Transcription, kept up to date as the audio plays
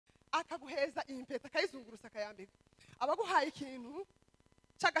akaguheza impeta akayizungurusa akayambika abaguhaye ikintu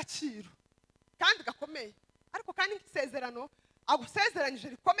cy'agaciro kandi gakomeye ariko kandi nk'isezerano agusezeranyije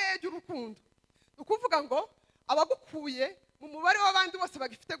rikomeye ry'urukundo ukuvuga ngo abagukuye mu mubare w'abandi bose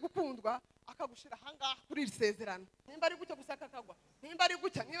bagifite gukundwa akagushira hanga kuri iri sezerano nimba ari gutya gusaka kagwa nimba ari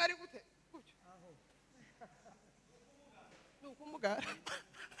gutya niba ari gute gutya nukumugara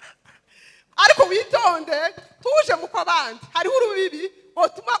ariko witonde tuje mu kwabandi hariho urubibi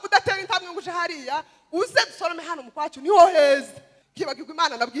otuma udatera intambwe ngo uje hariya uze dusorome hano mu kwacu niho heza kibagirwa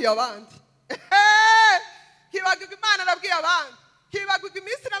Imana nabwiye abandi kibagirwa Imana nabwiye abandi kibagirwa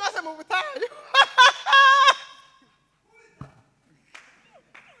iminsi namaze mu butayu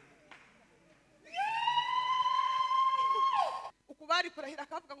ukubari kurahira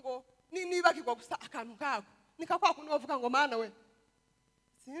akavuga ngo nibagirwa gusa akantu kago nika kwa kundi bavuga ngo Mana we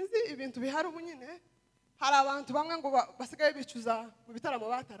sinzi ibintu bihari ubu nyine hari abantu bamwe ngo basigaye bicuza mu bitaramo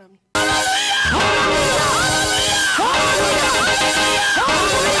bataramye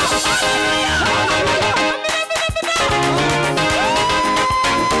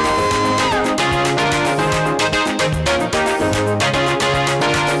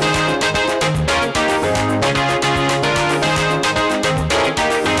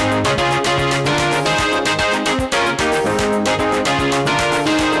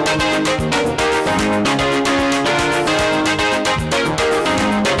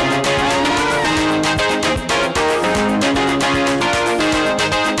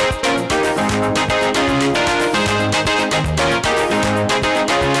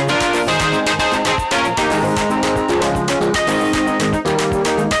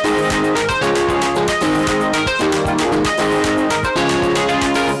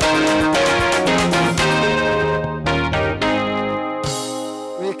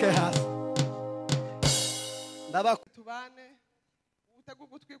tubane utego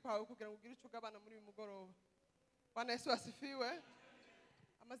gutwi kwawe kugira ngo ugire icugabana muri uyu mugoroba Bwana Yesu asifiwe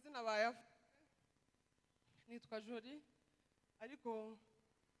amazina baya nitwa Ev.Jolie ariko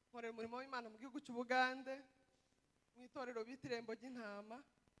nkorera umurimo w'Imana mu gihugu cy'Ubugande mu itorero bita Irembo ry'Intama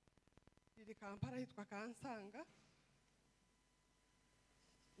riri Kampala hitwa Kansanga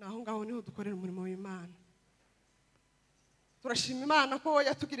naho ngaho niho dukorera umurimo w'Imana turashima Imana ko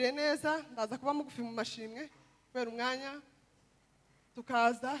yatugiriye neza ndaza kuba mugufi mu mashimwe kubera umwanya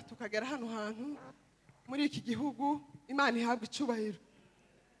tukaza tukagera hano hantu muri iki gihugu Imana ihabwa icubahiro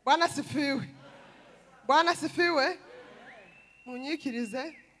Bwana asifiwe Bwana asifiwe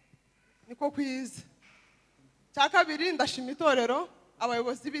munyikirize niko kwiza cya kabiri ndashima itorero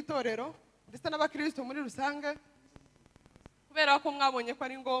abayobozi b'itorero ndetse n'abakristo muri rusange kubera ko mwabonye ko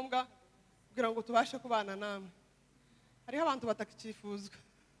ari ngombwa kugira ngo tubashe kubana namwe hariho abantu batakicifuzwa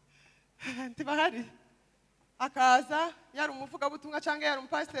ntibahari akaza yari umuvugabutumwa cyangwa yari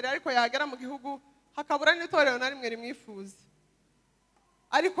umupasiteri ariko yagera mu gihugu hakabura n'itorero na rimwe rimwifuza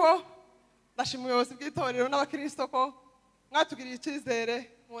ariko ndashima ubuyobozi bw'itorero n'abakristo ko mwatugiriye icyizere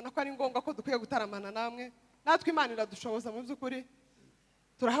mubona ko ari ngombwa ko dukwiye gutaramana namwe natwe Imana iradushoboza mu by'ukuri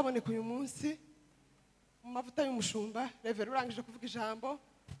turahaboneka uyu munsi mu mavuta y'umushumba Reverend urangije kuvuga ijambo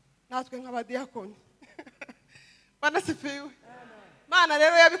natwe nk'abadiyakoni Bwana asifiwe Imana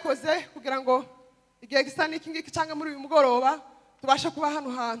rero yabikoze kugira ngo igihe gisa n'iki ngiki cyangwa muri uyu mugoroba tubashe kuba hano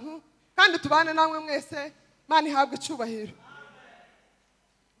hantu kandi tubane namwe mwese Imana ihabwe icubahiro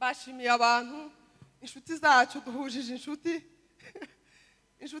bashimiye abantu inshuti zacu duhujije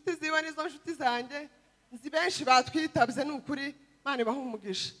inshuti ziwe nizo nshuti zanjye nzi benshi batwitabye n'ukuri Imana ibaha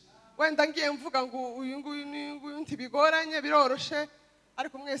umugisha wenda ngiye mvuga ngo uyu nguyu ntibigoranye biroroshe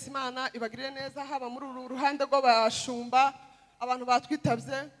ariko mwese Imana ibagirire neza haba muri uru ruhande rw'abashumba abantu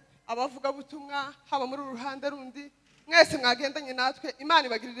batwitabye abavuga butumwa haba muri uru ruhande rundi mwese mwagendanye natwe Imana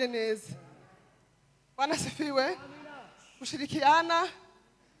ibagirire neza Bwana asifiwe kushirikiana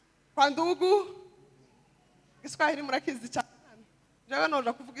kwa ndugu Kiswahili murakizi cyane jewe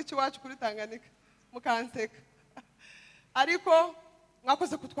noja kuvuga iki wacu kuri Tanganyika mukanseka ariko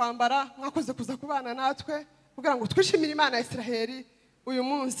mwakoze kutwambara mwakoze kuza kubana natwe kugira ngo twishimire Imana ya Israeli uyu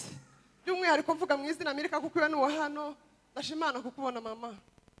munsi by'umwihariko mvuga mu izina Amerika kuko iwe n'uwa hano ndashimana kukubona mama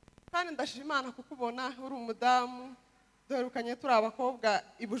kandi ndashimana kukubona uri umudamu duherukanye turi abakobwa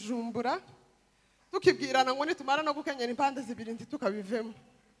i Bujumbura tukibwirana ngo nitumara no gukenyera impande zibiri nti tukabivemo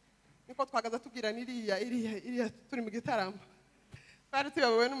niko twagaza tubwirana iriya turi mu gitaramo twari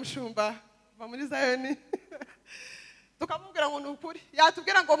tuyobowe n'umushumba va muri Zayoni tukamubwira ngo nukuri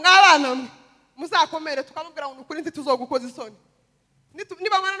yatubwira ngo mwabana mwe muzakomere tukamubwira ngo nukuri nti tuzogukoza isoni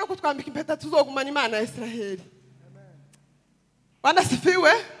nibamana no kutwambika impeta tuzogumana Imana ya Israeli Bwana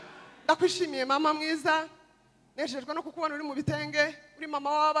asifiwe ndakwishimiye mama mwiza nejejwe no kukubona uri mu bitenge uri mama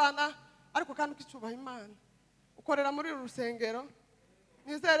w'abana ariko kandi ukicubaha Imana ukorera muri uru rusengero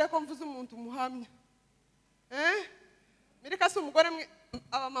nizere ko mvuze umuntu muhamya Mirika si umugore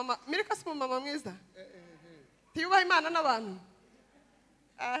aba mama Mirika si umumama mwiza tiyubaha Imana n'abantu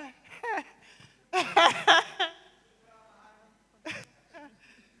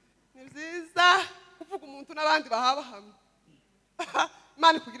ni byiza kuvuga umuntu n'abandi bahabahamye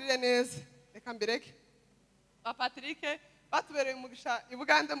Imana ikugirire neza reka mbireke ba Patrick batubereye umugisha i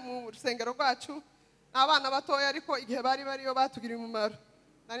Buganda mu rusengero rwacu n'abana batoya ariko igihe bariyo batugiriye umumaro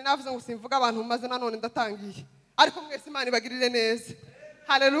nari navuze ngo simvuga abantu maze nanone ndatangiye ariko mwese Imana ibagirire neza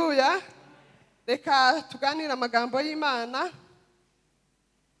haleluya reka tuganira amagambo y'Imana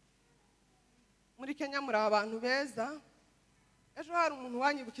muri Kenya muri abantu beza ejo hari umuntu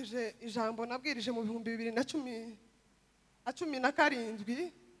wanyibukije ijambo nabwirije mu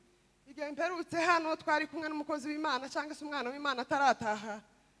 2017 igihe mperutse hano twari kumwe n'umukozi w'Imana cyangwa se umwana w'Imana atarataha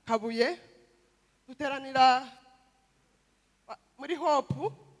Kabuye duteranira muri Hope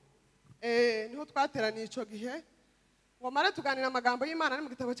niho twateraniye ico gihe ngo mara tuganira amagambo y'Imana ari mu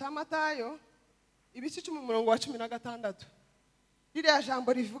gitabo cya Matayo ibice 10:16 ririya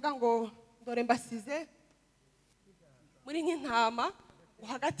jambo rivuga ngo ndore mbasize muri nk'intama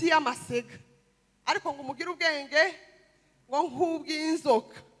hagati y'amasega ariko ngo umugire ubwenge ngo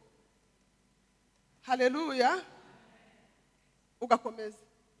nk'ubw'inzoka haleluya ugakomeza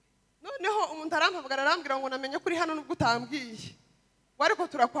noneho umuntu arampamagara arambwira ngo namenye kuri hano nubwo utambwiye wariko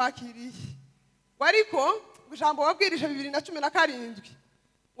turakwakiriye wariko ijambo wabwirije 2017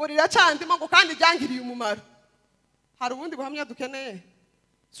 ngo riracandimo ngo kandi ryangiriye umumaro hari ubundi buhamya dukeneye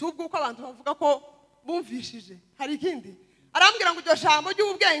subwo uko abantu bavuga ko bumvishije hari ikindi arambwira ngo iryo jambo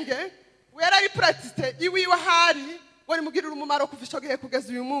ry'ubwenge wera ari practice iwiwe hari ngo rimugirire umumaro kuva ico gihe kugeza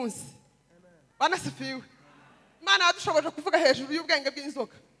uyu munsi banasifiwe Imana yadushoboje kuvuga hejuru y'ubwenge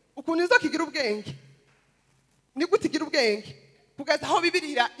bw'inzoka ukuntu inzoka igira ubwenge ni gute igira ubwenge kugeza aho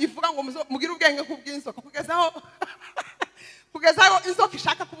Bibiliya ivuga ngo mugire ubwenge nk'ubw'inzoka kugeza aho inzoka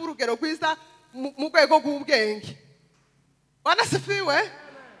ishaka kuba urugero rwiza mu rwego rw'ubwenge banasifiwe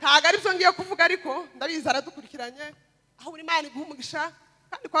ntago ari byo ngiye kuvuga ariko ndabizi aradukurikiranye aho uri Imana iguha umugisha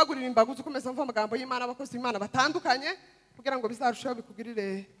kandi kwagurira imbago ukomeza mva amagambo y'Imana abakozi b'Imana batandukanye kugira ngo bizarusheho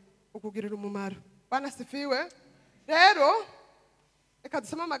ukugirira umumaro banasifiwe rero reka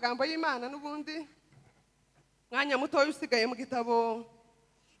dusome amagambo y'Imana n'ubundi mwanya muto usigaye mu gitabo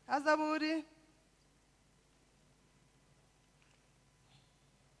Zaburi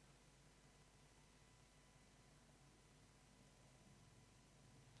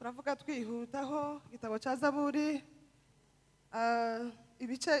turavuga twihutaho igitabo cya Zaburi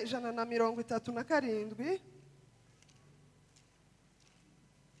ibice 137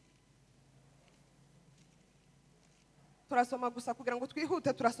 turasoma gusa kugira ngo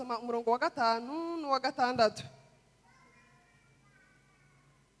twihute turasoma umurongo wa 5 n'uwa 6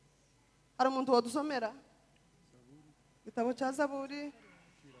 hari umuntu wadusomera igitabo cya Zaburi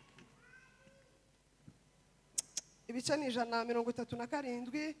ibice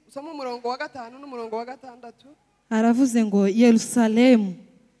 137 usoma umurongo wa 5 n'umurongo wa 6 aravuze ngo Yerusalemu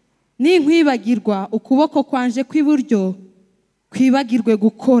ninkwibagirwa ukuboko kwanje kw'iburyo kwibagirwe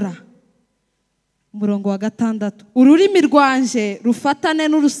gukora umurongo wa 6 ururimi rwanje rufatane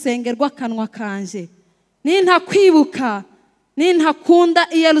n'urusenge rw'akanwa kanje nintakwibuka nintakunda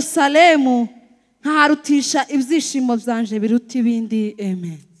Yerusalemu nkarutisha ibyishimo byanje biruta ibindi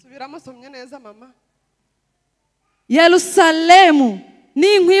amen subiramo somye neza mama Yerusalemu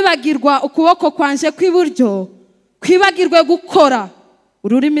ninkwibagirwa ukuboko kwanje kw'iburyo kwibagirwe gukora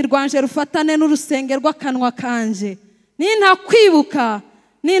ururimi rwanje rufatane n'urusenge rw'akanwa kanje nintakwibuka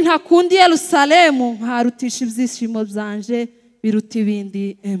nintakundi Yerusalemu nkarutisha ibyishimo byanje biruta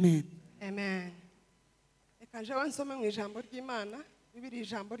ibindi amen amen reka jewe nsome mu ijambo ry'Imana Bibiliya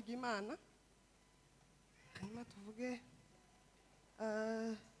ijambo ry'Imana hanyuma tuvuge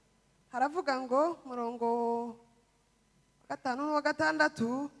haravuga ngo murongo wa 5 n'uwa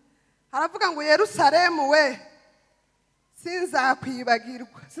 6 haravuga ngo Yerusalemu we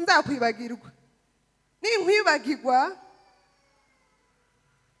sinzakwibagirwa ninkwibagirwa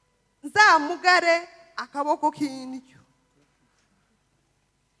nzamugare akaboko k'indyo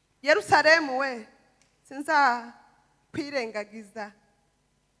Yerusalemu we sinzakwirengagiza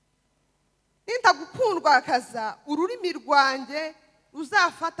nintagukundwakaza ururimi rwanjye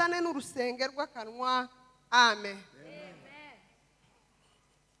uzafatane n'urusenge rw'akanwa amen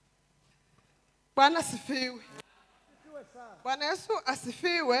Bwana asifiwe Bwana Yesu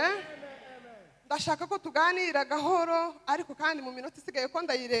asifiwe ndashaka ko tuganira gahoro ariko kandi mu minota isigaye ko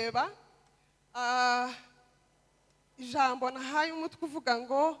ndayireba ijambo nahaye umutwe uvuga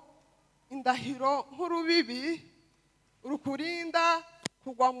ngo indahiro nk'urubibi rukurinda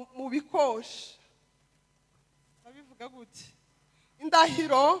kugwa mu bikoshi. Babivuga gute?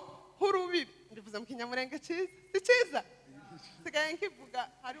 Indahiro nk'urubibi, ndivuze mu kinyamurenge cyiza, si cyiza? Sigaye nkivuga,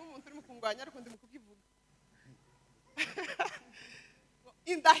 hari umuntu uri mu kungwanya ariko ndi mu kukivuga.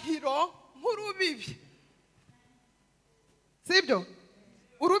 Indahiro nk'urubibi, sibyo?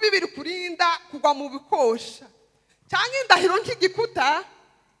 Urubibi rukurinda kugwa mu bikosha, cyangwa indahiro nk'igikuta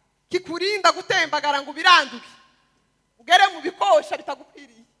kikurinda gutembagara ngo biranduke ugere mu bikosha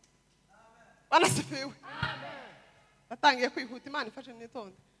bitagukwiriye. Banasifiwe. Batangiye kwihuta, Imana ifashe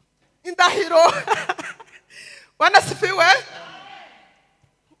nitonde. Indahiro banasifiwe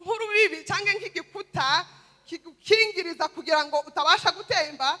nk'urubibi cyangwa nk'igikuta kigukingiriza kugira ngo utabasha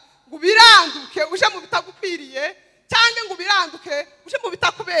gutemba ngo biranduke uje mu bitagukwiriye, cyangwa ngo biranduke uje mu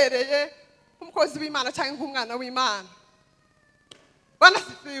bitakubereye nk'umukozi w'Imana cyangwa nk'umwana w'Imana.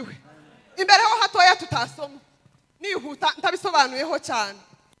 Banasifiwe. Imbere ho hatoya tutasoma, nihuta ntabisobanuyeho cyane.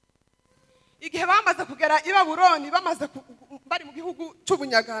 Igihe bamaze kugera i Babuloni, bari mu gihugu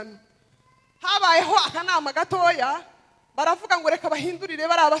cy'ubunyagano, habayeho akanama gatoya, baravuga ngo reka bahindurire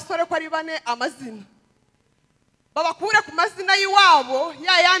bari abasore ko ari bane amazina, babakure ku mazina y'iwabo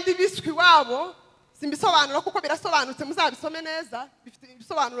yandi biswi wabo. Simbisobanura kuko birasobanutse, muzabisome neza, bifite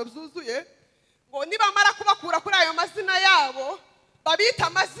ibisobanuro byuzuye. Ngo nibamara kubakura kuri ayo mazina yabo, babita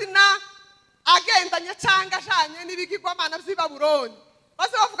amazina agendanye cyangwa ajanye n'ibigirwamana by'i Babuloni.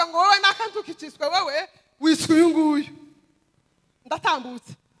 Maze bavuga ngo wowe nakantukikiswe, wowe wiswe uyu nguyu.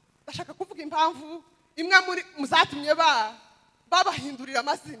 Ndatambutse, ndashaka kuvuga impamvu imwe muri muzatumye babahindurira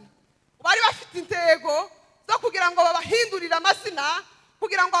amazina. Bari bafite intego zo kugira ngo babahindurire amazina,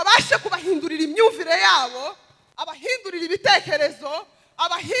 kugira ngo babashe kubahindurira imyumvire yabo, abahindurire ibitekerezo,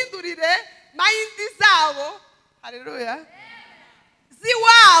 abahindurire mayindi zabo, haleluya,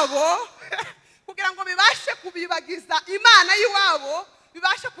 ziwabo, kugira ngo bibashe kubibagiza Imana y'iwabo,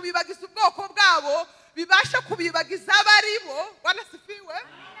 bibashe kubibagiza ubwoko bwabo, bibashe kubibagiza abaribo. Banasifiwe.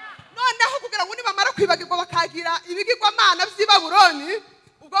 Noneho kugira ngo nibamara kwibagirwa bakagira ibigirwamana by'i Babuloni,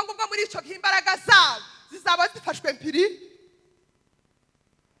 ubwo ngubwo muri icyo imbaraga zabo zizaba zifashwe mpiri,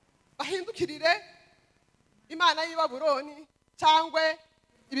 bahindukirire Imana y'i Babuloni cyangwa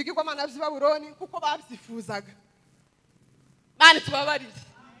ibigirwamana by'i Babuloni kuko babyifuzaga. Bani tubabarire.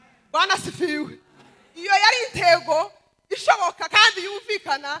 Banasifiwe. Iyo yari intego ishoboka kandi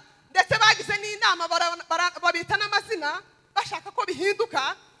yumvikana, ndetse bagize n'inama babita n'amazina bashaka ko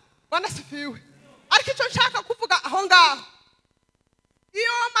bihinduka. Banasifiwe. Ariko icyo nshaka kuvuga aho ngaho,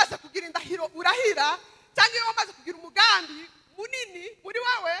 iyo wamaze kugira indahiro urahira, cyangwa iyo wamaze kugira umugambi munini muri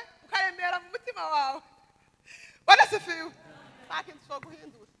wawe ukaremera mu mutima wawe, banasifiwe, nta kintu cyo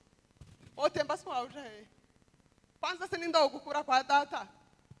guhindura. Otemba se wawe uje hehe? Kwanza se ninda gukura kwa data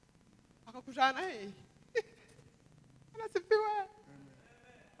akakujana hehe? Banasifiwe.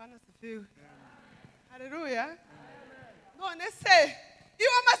 Banasifiwe. Haleluya. None se iyo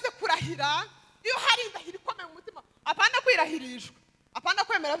wamaze kurahira, iyo hari indahiro ikomeye mu mutima, apana kwirahirishwa, apana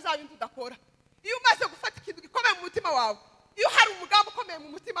kwemera bya bindi udakora. Iyo umaze gufata ikintu gikomeye mu mutima wawe, iyo hari umugambi ukomeye mu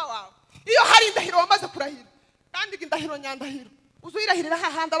mutima wawe, iyo hari indahiro wamaze kurahira, kandi indahiro nyandahiro uzuyirahirira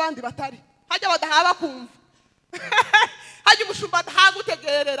hahandi abandi batari, hajya badahaba kumva, hajya umushumba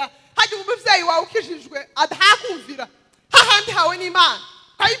adahagutegerera, hajya umubyeyi wawe ukijijwe adahakumvira, hahandi hawe n'Imana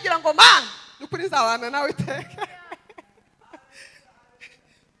ukayibwira ngo Mana nukuri nzabana nawe iteka,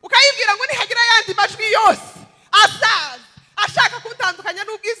 ukayibwira ngo nihagira yandi majwi yose azaza ashaka kuntandukanya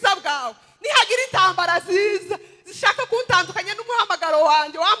n'ubwiza bwawe, nihagira intambara ziza zishaka kuntandukanya n'umuhamagaro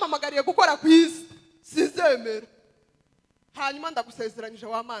wanjye wampamagariye gukora ku isi, sizemera. Hanyuma ndagusezeranyije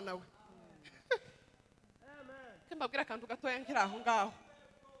wa Mana we. Mbabwira akantu gatoya nkiri aho ngaho,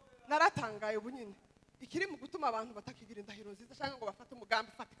 naratangaye bunyine ikiri mu gutuma abantu batakigira indahiro nziza, cyangwa ngo bafate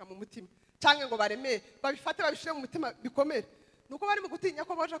umugambi ufatika mu mutima, cyangwa ngo baremere babifate babishire mu mutima bikomere, nuko bari mu gutinya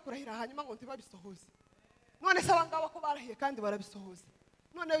ko baje kurahira hanyuma ngo ntibabisohoze. None se abangaba ko barahiye kandi barabisohoza,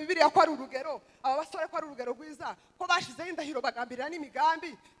 none Bibiliya ko ari urugero, aba basore ko ari urugero rwiza, ko bashizeho indahiro bagambirira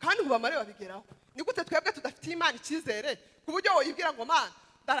n'imigambi kandi ngo bamare babigeraho. Ni gute twebwe tudafite Imana icyizere ku buryo woyibwira ngo Mana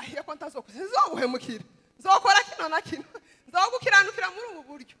ndarahiye ko ntazokoze, nzoguhemukira, nzokora kino na kino, nzogukiranukira muri ubu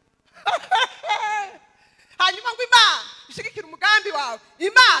buryo. Hanyuma ngo Imana ishigikira umugambi wawe,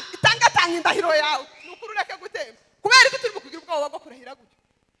 Imana itangatanga indahiro yawe, nukuri ureke gutemba, kubera ko turi kugira ubwoba bwo kurahira gutyo.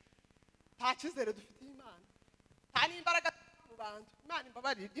 Nta cyizere dufite Imana, nta n'imbaraga mu bantu. Imana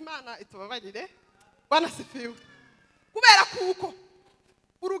imbabarire, Imana itubabarire. Banasifiwe. Kubera kuko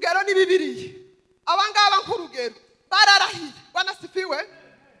urugero ni Bibiliya, abangaba nk'urugero bararahiye. Banasifiwe.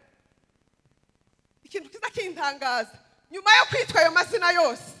 ikintu kiza kintangaza nyuma yo kwitwa ayo mazina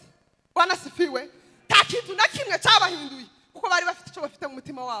yose Bwana sifiwe nta kintu na kimwe cyabahinduye kuko bari bafite icyo bafite mu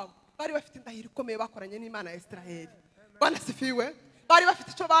mutima wabo bari bafite indahiro ikomeye bakoranye n'Imana ya Israeli Bwana sifiwe bari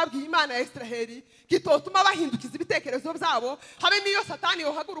bafite icyo babwiye Imana ya Israeli kitotuma bahindukiza ibitekerezo byabo habe niyo satani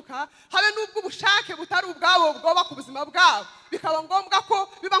yohaguruka habe n'ubwo ubushake butari ubwabo bwoba ku buzima bwabo bikaba ngombwa ko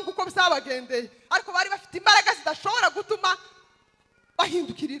biba nkuko bizabagendeye ariko bari bafite imbaraga zidashobora gutuma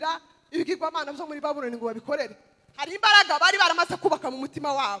bahindukirira ibigirwamana byo muri Babuloni ngo babikorere hari imbaraga bari baramaze kubaka mu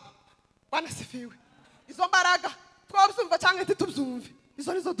mutima wabo Bwana sifiwe izo mbaraga twabyumva cyangwa ntitubyumve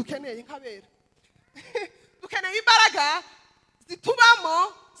izo nizo dukeneye nkabera dukeneye imbaraga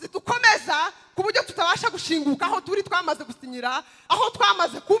zitubamo zidukomeza ku buryo tutabasha gushinguka aho turi twamaze gusinyira aho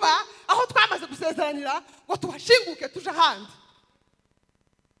twamaze kuba aho twamaze gusezeranira ngo tuhashinguke tuje ahandi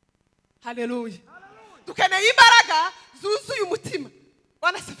haleluya dukeneye imbaraga zuzuye umutima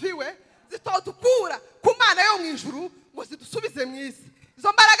Bwana sifiwe zitodukura ku Mana yo mu ijuru ngo zidusubize mu isi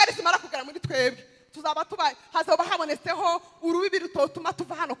izo mbaraga nizimara kugera muri twebwe tuzaba tubaye hazaba habonetseho urubibi rutotuma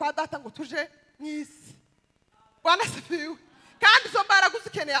tuva hano kwa data ngo tuje mu isi Bwana sifiwe kandi izo mbaraga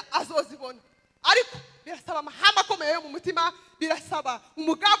uzikeneye azozibona ariko birasaba amahame akomeye yo mu mutima birasaba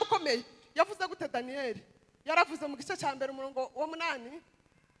umugambi ukomeye yavuze gute Daniyeli yaravuze mu gice cya mbere umurongo wa 8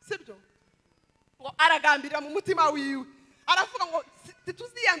 sibyo ngo aragambirira mu mutima wiwe aravuga ngo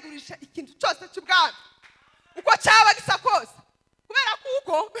tuziyandurisha ikintu cyose cy'ubwami uko cyaba gisa kose kubera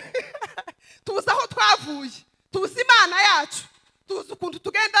kuko tuzi aho twavuye tuzi Imana yacu tuzi ukuntu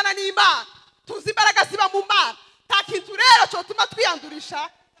tugendana n'Imana tuzi imbaraga ziba mu Mana nta kintu rero cyotuma twiyandurisha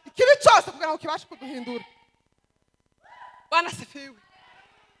ikibi cyose kugira ngo kibashe kuduhindura Bwana sifiwe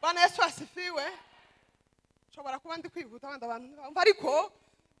Bwana Yesu asifiwe nshobora kuba ndi kwihuta abandi abantu ariko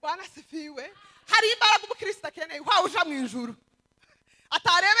Bwana sifiwe hari imbaraga umukristo akeneye wawe uja mu ijuru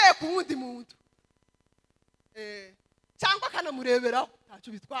atarebeye ku wundi muntu cyangwa akanamureberaho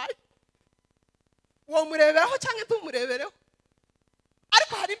ntacyo bitwaye uwo mureberaho cyangwa ntumurebereho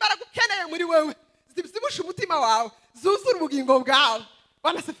ariko hari imbaraga ukeneye muri wewe zibusha umutima wawe zuzura ubugingo bwawe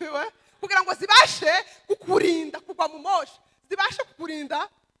Bwana sifiwe kugira ngo zibashe kukurinda kugwa mu moshi zibashe kukurinda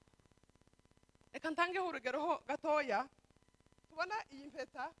reka ntangeho urugero gatoya tubona iyi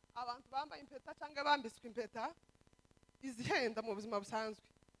mpeta abantu bambaye impeta cyangwa bambiswe impeta izihenda mu buzima busanzwe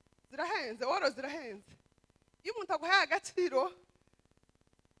zirahenze woro zirahenze iyo umuntu aguhaye agaciro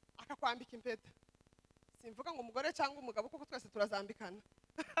akakwambika impeta simvuga ngo umugore cyangwa umugabo kuko twese turazambikana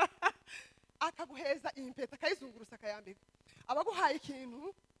akaguheza iyi mpeta akayizungurusa akayambika abaguhaye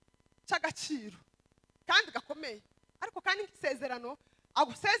ikintu cy'agaciro kandi gakomeye ariko kandi nk'isezerano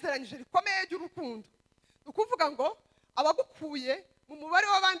agusezeranyije rikomeye ry'urukundo ukuvuga ngo abagukuye mu mubare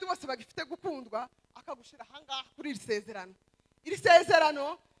w'abandi bose bagifite gukundwa akagushira ahangaha kuri iri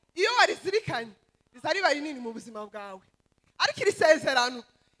sezerano iyo warizirikanye rizari bari nini mu buzima bwawe ariko iri sezerano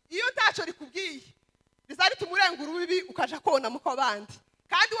iyo ntacyo rikubwiye rizari tumurenga urubibi ukaja kona mu kw'abandi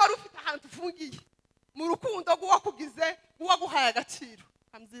kandi wari ufite ahantu ufungiye mu rukundo rw'uwakugize uwaguhaye agaciro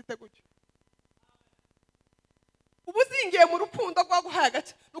amzite gutyo ubuzingiye mu rukundo rw'uwaguhaye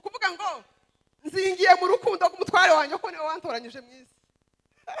agaciro nukuvuga ngo nzingiye mu rukundo rw'umutware wanjye ko niwe wantoranyije mu isi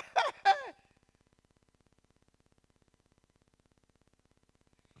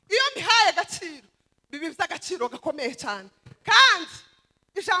iyo mbihaye agaciro bibivye agaciro gakomeye cyane kandi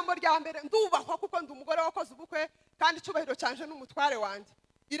ijambo rya mbere ndubahwa kuko ndi umugore wakoze ubukwe kandi icyubahiro cyanje n'umutware wanjye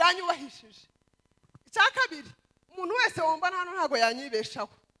iranyubahishije icya kabiri umuntu wese wumva hano ntago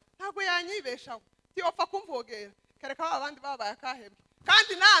yanyibeshaho tiyopfa kumvogera kereka abandi babaye akahebwe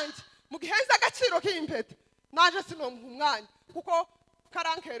kandi nanjye mu gihenza agaciro k'impeta naje sinomuha umwanya kuko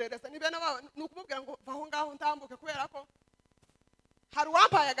karankerereza nibe nukumubwira ngo vaho ngaho ntambuke kubera ko hari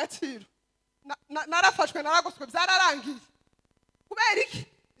uwampaye agaciro narafashwe naragoswe byararangiye kubera iki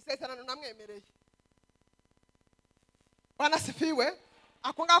isezerano namwemereye Bwana sifiwe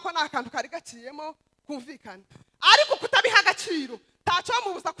ako ngako nakantu kari gaciyemo kumvikana ariko kutabiha agaciro ntacyo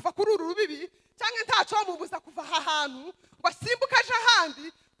mubuza kuva kuri uru rubibi cyangwa ntacyo mubuza kuva ahantu ngo simbuka aje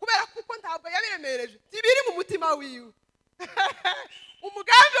ahandi kubera kuko ntabwo yabiremereje tibiri mu mutima wiwe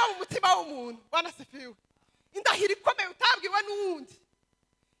umugambi wo mu mutima w'umuntu Bwana sifiwe indahiro ikomeye utabwiwe n'uwundi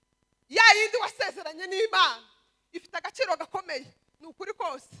ya yindi wasezeranye n'Imana ifite agaciro gakomeye n'ukuri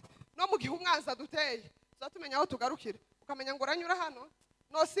kose no mu gihe umwanza duteye tuzatumenya aho tugarukira ukamenya ngo uranyura hano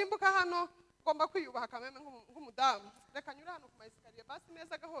no simbuka hano ngomba kwiyubaha kameme nk'umudamu reka nyura hano ku mayisikariye basi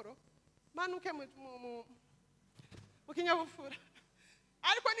neza gahoro manuke mu kinyabufura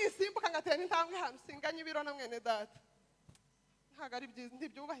ariko nisimbuka ngatera intambwe hano singanye ibiro na mwene data ntago ari byiza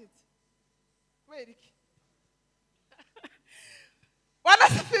ntibyubahitse kubera iki Bwana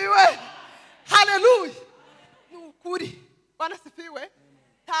sifiwe haleluya haleluya ni ukuri bana sifiwe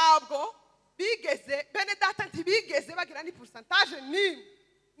ntabwo bigeze bene data ntibigeze bagira ni pourcentage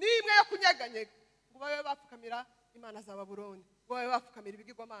nimwe yo kunyeganyega ngo babe bapfukamira imana za Babuloni ngo babe bapfukamira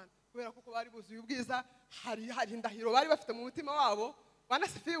ibigirwamana kubera kuko bari buzuye ubwiza hari indahiro bari bafite mu mutima wabo bana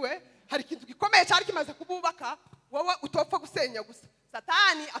sifiwe hari ikintu gikomeye cyari kimaze kububaka wowe utopfa gusenya gusa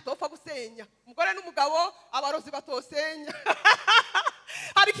satani atopfa gusenya umugore n'umugabo abarozi batosenya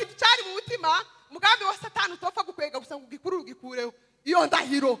hari ikintu cyari mu mutima mugambi wa satani utopfa gukwega gusa ngo gikureho iyo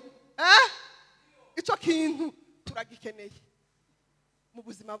ndahiro icyo kintu turagikeneye mu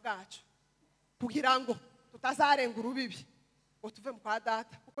buzima bwacu kugira ngo tutazarenga urubibi ngo tuve mu kwa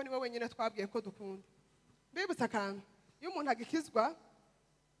data kuko niwe wenyine twabwiye ko dukunda mbibutsa akantu iyo umuntu agikizwa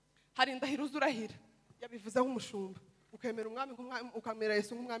hari indahiro uzurahira yabivuzeho umushumba ukemera umwami ukamera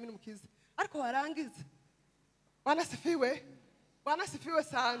Yesu nk'umwami n'umukiza ariko warangiza wanasifiwe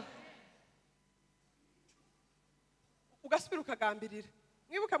sana ugasubira ukagambirira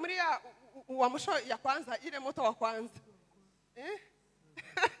mwibuka muri wa musho ya kwanza ile moto wa kwanza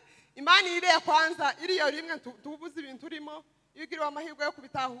imani ile ya kwanza iriyo rimwe tubuze ibintu urimo iyo ugiriwe amahirwe yo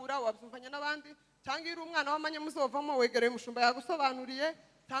kubitahura wabyumvanye n'abandi cyangwa iri umwana w'amanye muzovamo wegereye umushumba yagusobanuriye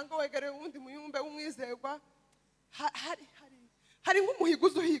cyangwa wegereye uwundi muyumbe w'umwizerwa hari nk'umuhigo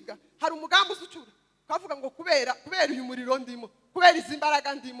uzuhiga hari umugambi uzucura ukavuga ngo kubera uyu muriro ndimo kubera izi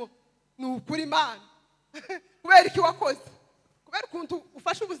mbaraga ndimo ni ukuri Imana kubera iki wakoze kubera ukuntu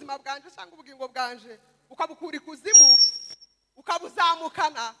ufashe ubuzima bwanje cyangwa ubugingo bwanje ukabukura ikuzimu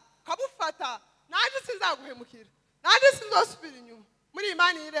ukabuzamukana ukabufata naje sinzaguhemukira naje sinzosubira inyuma muri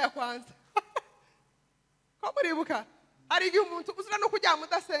imani ire ya kwanza ko muribuka hari igihe umuntu uzira no kujyama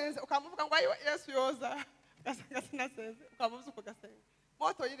udasenze ukamuvuga ngo Yesu yoza gasanga sinasenze ukamuvuza uko gasenga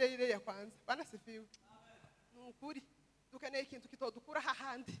moto ire ya kwanza bana sifiwe ni ukuri dukeneye ikintu kitodukura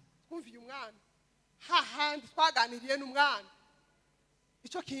hahandi twumviye umwana hahandi twaganiriye n'umwana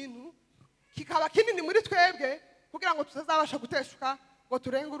icyo kintu kikaba kinini muri twebwe kugira ngo tutazabasha guteshuka ngo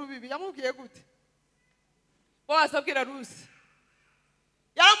turenge urubibi yamubwiye gute Bowazi abwira Rusi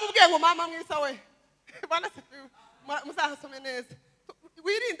yaramubwiye ngo mama mwisa we bana sifiwe muzahasome neza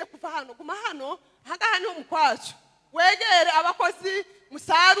wirinde kuva hano guma hano ahangaha niho mu kwacu wegere abakozi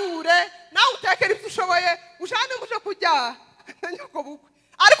musarure nawe utekere ibyo ushoboye ujane muje kujya nyoko bukwe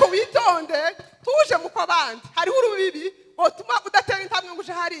ariko witonde tuje mu kwabandi hariho urubibi otuma udatera intambwe ngo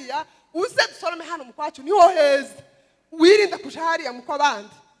uje hariya uze dusorome hano mu kwacu niho heza wirinde kuja hariya mu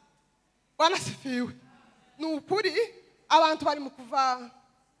kwabandi bana sifiwe ni ukuri abantu bari mu kuva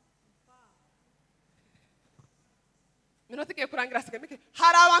minota igiye kurangira sigamike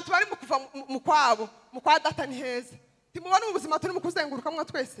hari abantu bari mu kuva mu kwabo mu kwa data ni heza timubona ubuzima turi mu kuzengurukamwe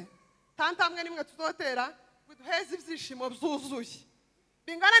twese tantamwe nimwe tuzotera biduheze ibyishimo byuzuye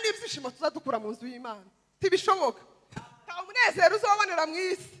bingana n'ibyishimo tuzadukura mu nzu y'Imana tibishoboka nta munezero uzobonera mu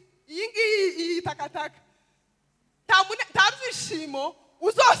isi iyi ngiyi itakataka nta byishimo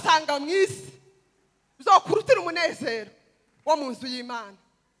uzosanga mu isi uzokurutira umunezero wo mu nzu y'Imana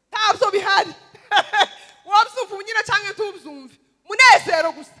ntabyo bihari wabyumva unyine cyangwa ntubyumve munezero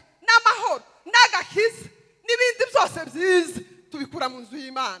gusa n'amahoro n'agakiza n'ibindi byose byiza tubikura mu nzu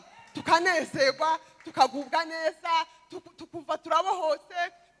y'Imana tukanezerwa tukagubwa neza tukumva turabohotse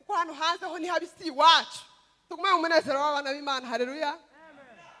kuko hano hanze ho niho abisi iwacu tugume mu munezero w'abana b'Imana haleluya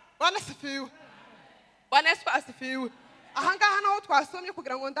bana sifiwe bana Yesu asifiwe ahangaha naho twasomye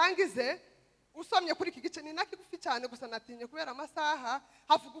kugira ngo ndangize usomye kuri iki gice ni nakigufi cyane gusa natinye kubera amasaha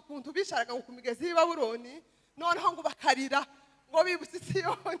havuga ukuntu bisharaga ngo ku migezi y'i Babuloni noneho ngo bakarira ngo bibutse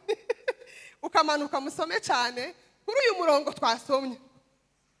Siyoni ukamanuka musome cyane kuri uyu murongo twasomye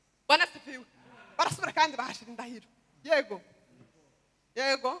bana sifiwe barasubira kandi bahashira indahiro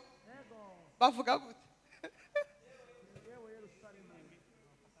yego bavuga gute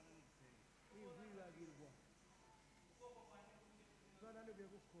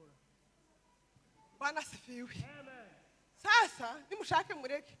bana sifiwe sasa nimushake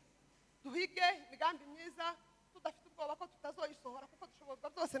mureke duhige imigambi myiza tudafite ubwoba ko tutazoyisohora kuko dushobozwa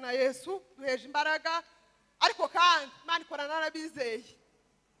byose na Yesu duheje imbaraga ariko kandi Imana ikorana n'abizeye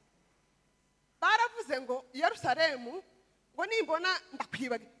baravuze ngo Yerusalemu ngo nimbona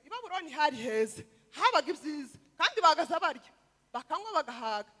ndakwibaga i Babuloni hari heza habaga ibyiza kandi bagaza barya bakanywa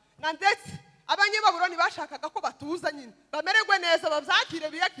bagahaga na ndetse abanyababuloni bashakaga ko batuza nyine bamererwe neza babyakire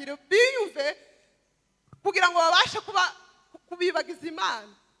biyakire biyumve kugira ngo babashe kubibagiza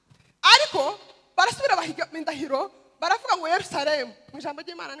Imana ariko barasubira bahiga indahiro baravuga ngo Yerusalemu mu ijambo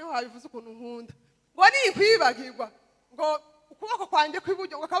ry'Imana niho habivuze ukuntu nkunda ngo nikwibagirwa ngo ukuboko kwanjye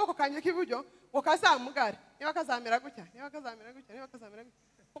kw'iburyo ngo akaboko kanjye k'iburyo ngo kazamugare niba kazamera gutya niba kazamera gutya niba kazamera gutya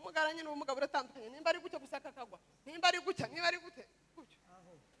kumugara nyine ubumuga buratandukanye nimba ari gutyo gusa kakagwa nimba ari gutya niba ari gute gutyo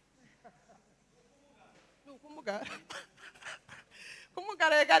nukumugara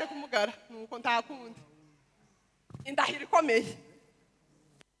kumugara yegari kumugara nuko ntakundi indahiro ikomeye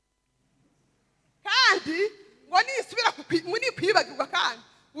kandi ngo nisubira muri kwibagirwa kandi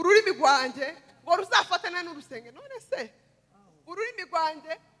ururimi rwanjye ngo ruzafatane n'urusenge none se ururimi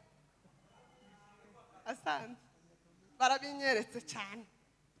rwanjye asanze barabinyeretse cyane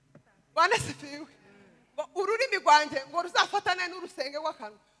banasifiwe ngo ururimi rwanjye ngo ruzafatane n'urusenge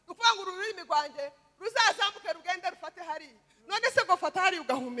rw'akanwa ukuvuga ngo ururimi rwanjye ruzazamuke rugende rufate hariya none se ngo fata hariya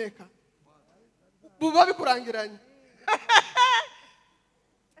ugahumeka buba bikurangiranye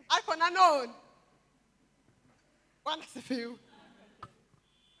ariko nanone banasifiwe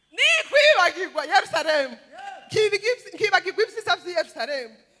ni kwibagirwa Yerusalemu kibagirwa ibyiza by'i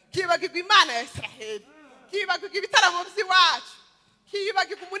Yerusalemu kibagirwa Imana ya Israheli kibagirwa ibitaramo by'iwacu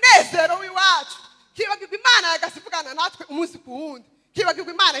kibagirwa umunezero w'iwacu kibagirwa Imana yagasivugana natwe umunsi ku wundi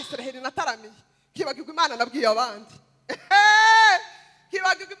kibagirwa Imana ya Israheli nataramiye kibagirwa Imana nabwiye abandi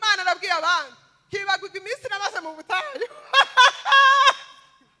kibagirwa Imana nabwiye abandi kibagirwa iminsi namaze mu butayu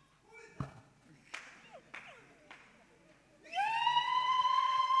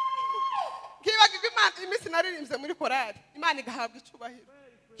kibagirwa Imana iminsi naririmbye muri korali Imana igahabwa icubahiro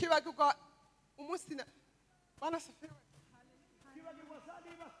kibagirwa umunsi banasifiwe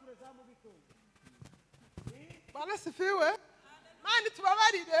banasifiwe mani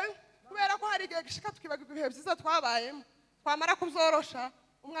tubabarire kubera ko hari igihe gishika tukibagirwa ibihe byiza twabayemo twamara kuzorosha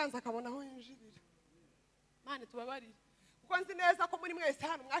umwanzi akabona aho yinjirira mani tubabarire kuko nzi neza ko muri mwese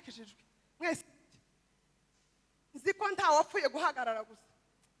hano mwakijijwe mwese nzi ko nta wapfuye guhagarara gusa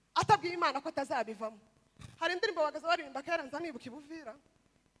atabwiye Imana ko atazabivamo hari indirimbo bagaza baririmba kera nza nibuka ibuvira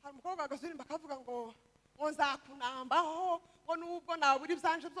hari umukobwa agazurimba akavuga ngo nzakunambaho ngo nubwo nabura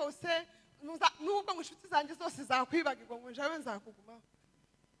ibyanje byose nubwo mu nshuti zanjye zose zakwibagirwa ngo njawe nzakugumaho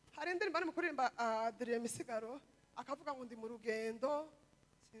hari indirimbo arimo kuririmba Adrien Misigaro akavuga ngo ndi mu rugendo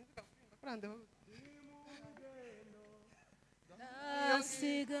sinzi kuririmba kurandeho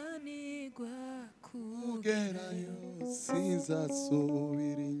Siganigwa kugerayo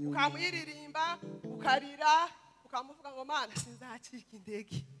sinzasubira inyuma ukamuyiririmba ukarira ukamuvuga ngo Mana sinzacika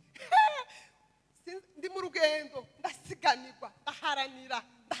indege ndi mu rugendo ndasiganirwa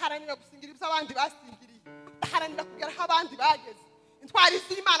ndaharanira gusingira ibyo abandi basingiriye ndaharanira kugera aho abandi bageze intwari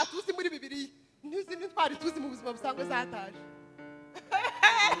z'Imana tuzi muri Bibiliya n'izindi ntwari tuzi mu buzima busanzwe zataje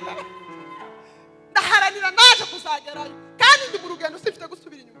ndaharanira naje kuzagerayo kandi ndi mu rugendo sifite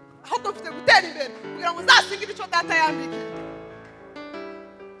gusubira inyuma ahubwo mfite gutera imbere kugira ngo nzasingire icyo data yambikiye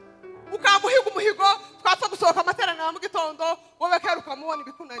ukamuhiga umuhigo twapfa gusohoka amateraniro ya mu gitondo wowe kera ukamubona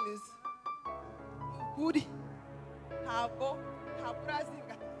ibikunaniza ukuri ntabwo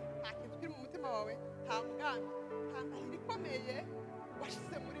urazinga nta kintu kiri mu mutima wawe nta mugambi nta ndahiro ikomeye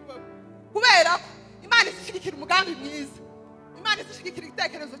washyize muri wowe kubera ko Imana izishyigikira umugambi mwiza Imana izishyigikira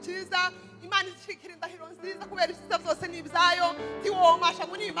igitekerezo cyiza Imana izishyigikira indahiro nziza kubera ibyiza byose ni ibyayo ntiwomasha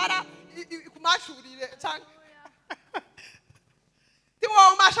ngo nimara ikumashurire cyangwa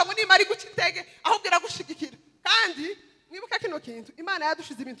ntiwomasha ngo nimara iguca intege ahubwo iragushigikira kandi mwibuke kino kintu Imana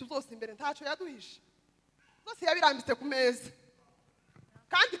yadushize ibintu byose imbere ntacyo yaduhishe byose yabirambitse ku meza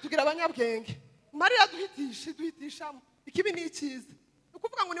kandi tugira abanyabwenge Mariya duhitishamo ikibi ni icyiza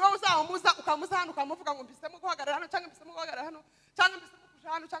ukuvuga ngo ni wowe uzamuza ukamuza hano ukamuvuga ngo mpisemo guhagarara hano cyangwa mpisemo guhagarara hano cyangwa mpisemo kuja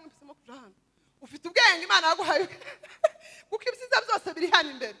hano cyangwa mpisemo kuja hano ufite ubwenge Imana yaguhaye kuko ibyiza byose biri hano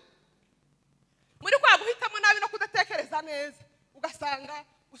imbere muri kwa guhitamo nabi no kudatekereza neza ugasanga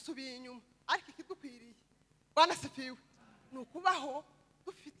usubiye inyuma ariko ikidukwiriye banasifiwe ni ukubaho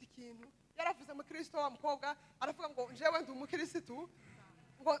dufite ikintu yaravuze mu Kristo wa mukobwa aravuga ngo njewe ndi umukirisitu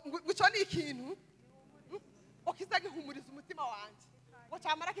ngo icyo ni ikintu ngo kizagihumuriza umutima wanjye ngo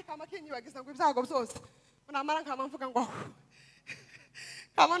cyamara kikama kinyibagiza ngo ibyago byose namara nkama mvuga ngo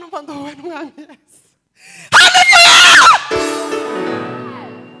kama numva ndowe n'Umwami Yesu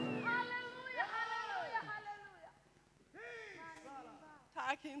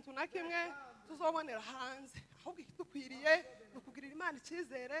nta kintu na kimwe tuzobonera hanze ahubwo ikidukwiriye ni ukugirira Imana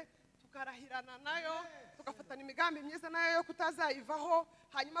icyizere tukarahirana nayo tugafatana imigambi myiza nayo yo kutazayivaho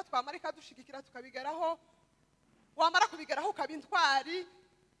hanyuma twamara ikadushigikira tukabigeraho wamara kubigeraho ukaba intwari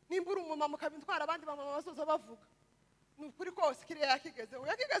nimba uri umumama ukaba intwari abandi bamama bazoza bavuga ni ukuri kose kiriya yakigezeho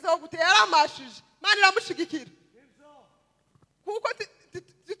yakigezeho gute yaramashije Imana iramushigikira kuko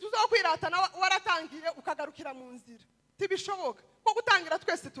tuzokwiratana waratangiye ukagarukira mu nzira tibishoboka ko gutangira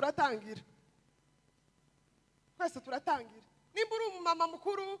twese turatangira nimba uri umumama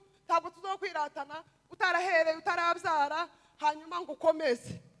mukuru ntabwo tuzokwiratana utarahereye utarabyara hanyuma ngo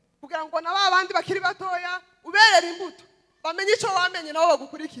ukomeze kugira ngo na babandi bakiri batoya uberere imbuto bamenye icyo wamenye nabo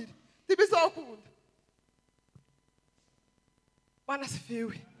bagukurikire tibizokunda. Bwana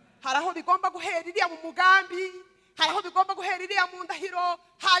sifiwe. Hari aho bigomba guhera iriya mu mugambi, hari aho bigomba guhera iriya mu ndahiro,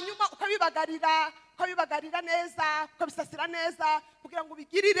 hanyuma ukabibagarira neza, ukabisasira neza kugira ngo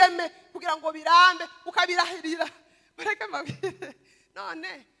bigire ireme, kugira ngo birambe, ukabirahirira. Bareke mabire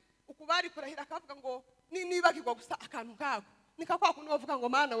none ukubari kurahira akavuga ngo nibagirwa gusa akantu kako nika kwa kundi bavuga ngo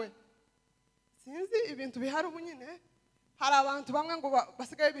mana we sinzi ibintu bihari ubu nyine. Hari abantu bamwe ngo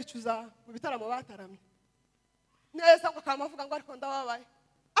basigaye bicuza mu bitaramo bataramye neza ngo akamavuga ngo ariko ndababaye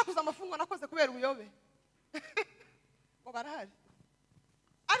akuza amafungo nakoze kubera ubuyobe ngo barahari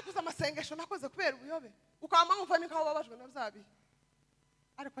ariko amasengesho nakoze kubera ubuyobe ukama umva nikaho babajwe na byabi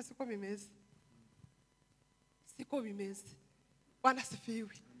ariko siko bimeze, siko bimeze. Bwana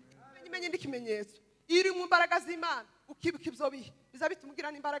sifiwe. Menye ndikimenyetso iri mu mbaraga z'Imana ukibuka ibyo bihe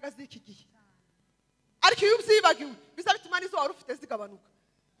bizabitumugira n'imbaraga z'iki gihe, ariko iyo ubyibagiwe bizabituma n'izo wari ufite zigabanuka.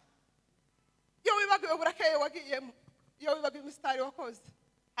 Iyo wibagiwe burakeye wagiyemo, iyo wibagiwe imisitari wakoze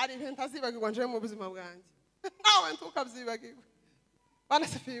hari ibintu azibagirwa nje mu buzima bwanjye nawe ntukabyibagirwe. Bwana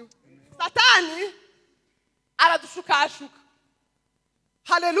sifiwe. Satani aradushukashuka,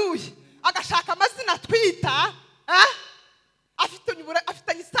 haleluya, agashaka amazina twita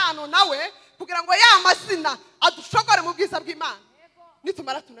afitanye isano nawe kugira ngo ya mazina adushogore mu bwiza bw'Imana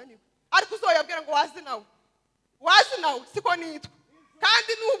nitumara tunaniwe. Ariko uzoyabwira ngo wazi nawe siko nitwa,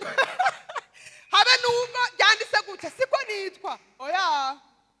 kandi nubwo habe nubwo byanditse gutya siko nitwa, oya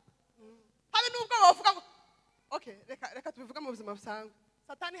habe nubwo bavuga ngo okay reka tubivuga mu buzima busanzwe.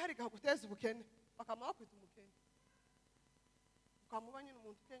 Satani hari gahuguteza ubukene bakama bakwita umukene, ukamuba nyine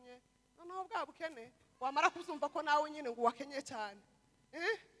umuntu ukenye, noneho bwa bukene wamara kuzumva ko nawe nyine ngo wakenye cyane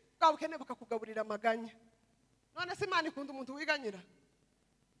bwa bukene bakakugaburira amaganya. None se Imana ikunda umuntu wiganyira?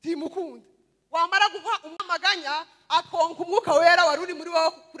 Timukunda. Wamara guha amaganya akonka umwuka wera wari uri muri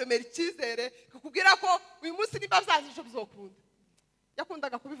wowe kuremera icyizere kukubwira ko uyu munsi nimba byazije bizokunda.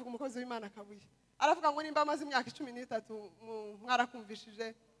 Yakundaga kubivuga umukozi w'Imana Kabuye, aravuga ngo nimba amaze imyaka 13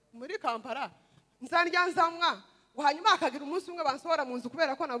 mwarakumvishije muri Kampala nzarya nzamwa ngo hanyuma akagira umunsi umwe bansohora mu nzu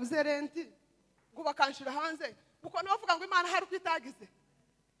kubera ko nabuze renti ngo bakanshira hanze uko navuga ngo Imana hari kwitagize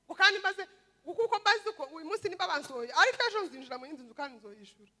ngo kandi maze kuko mbazi uko uyu munsi nimba bansohoye ariko ejo nzinjira mu yindi nzu kandi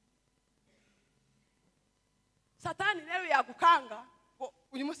nzoyishura. Satani rero yagukanga ngo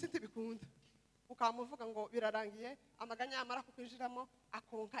uyu munsi ntibikunda, ukamuvuga ngo birarangiye, amaganya yamara kukwinjiramo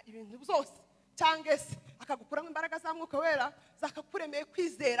akonka ibintu byose, cyangwa se akagukuramo imbaraga za mwuka wera zakakuremeye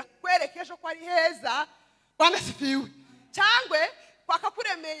kwizera kwerekeje ko ari heza. Bwana sifiwe. Cyangwa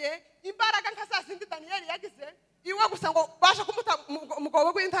kwakakuremeye imbaraga nka za zindi Daniel yagize iwe gusa ngo basha kumuta umugobo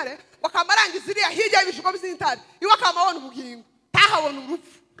gw'intare wakamarangiza iriya hirya y'ibishuko by'intare iwe akamabona ubugingo tahabona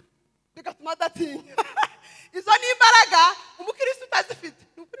urupfu bigatuma adatinya. Izo ni imbaraga umukristo utazifite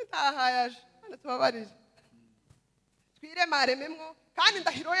n'ukuri tahayaje. Bana tubabarire twiremarememwo kandi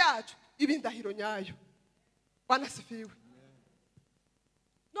ndahiro yacu ibindahiro nyayo. Bwana sifiwe.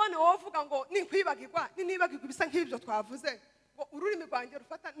 None wovuga ngo ninkwibagirwa ninibagirwa bisa nk'ibyo twavuze ngo ururimi rwanjye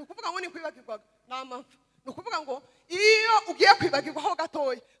rufata ni ukuvuga ngo ninkwibagirwa n'amapfa. Ni ukuvuga ngo iyo ugiye kwibagirwaho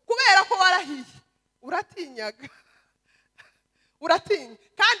gatoya kubera ko warahiye uratinyaga uratinya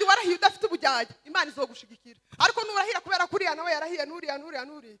kandi warahiye udafite ubujyaje Imana izogushigikira. Ariko nurahira kubera kuriya nawe yarahiye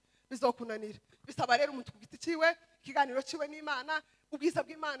nuriya bizokunanira. Bisaba rero umuntu kugiti ciwe ikiganiro ciwe n'Imana ubwiza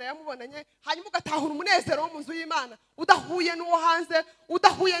bw'Imana yamubonanye hanyuma ugatahura umunezero wo mu nzu y'Imana udahuye n'uwo hanze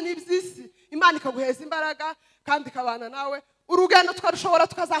udahuye n'ibyisi. Imana ikaguheza imbaraga kandi ikabana nawe urugendo twarushobora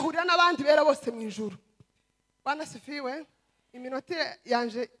tukazahurira n'abandi bera bose mu ijuru. Bwana sifiwe. Iminota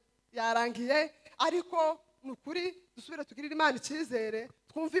yanje yarangiye ariko nukuri dusubire tugirira Imana icyizere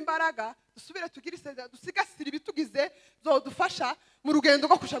twumva imbaraga dusubire tugire isezerano dusigasira ibitugize zodufasha mu rugendo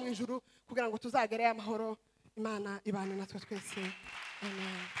rwo kuja mu ijuru kugira ngo tuzagereyo amahoro. Imana ibane natwe twese.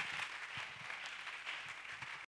 Amen.